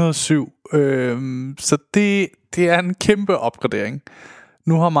Peugeot 107. Så det er en kæmpe opgradering.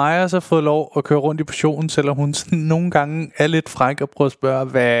 Nu har Maja så fået lov at køre rundt i Peugeoten, selvom hun sådan nogle gange er lidt fræk og prøver at spørge,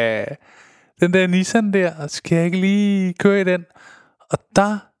 hvad den der Nissan der, skal jeg ikke lige køre i den? Og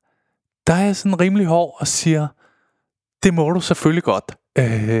der er jeg sådan rimelig hård og siger, det må du selvfølgelig godt,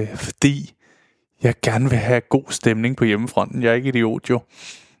 fordi jeg gerne vil have god stemning på hjemmefronten. Jeg er ikke idiot jo.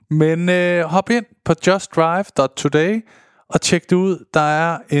 Men hop ind på justdrive.today og tjek det ud. Der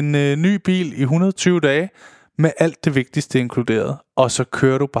er en ny bil i 120 dage med alt det vigtigste inkluderet. Og så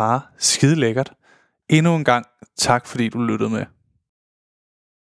kører du bare skide lækkert. Endnu en gang, tak fordi du lyttede med.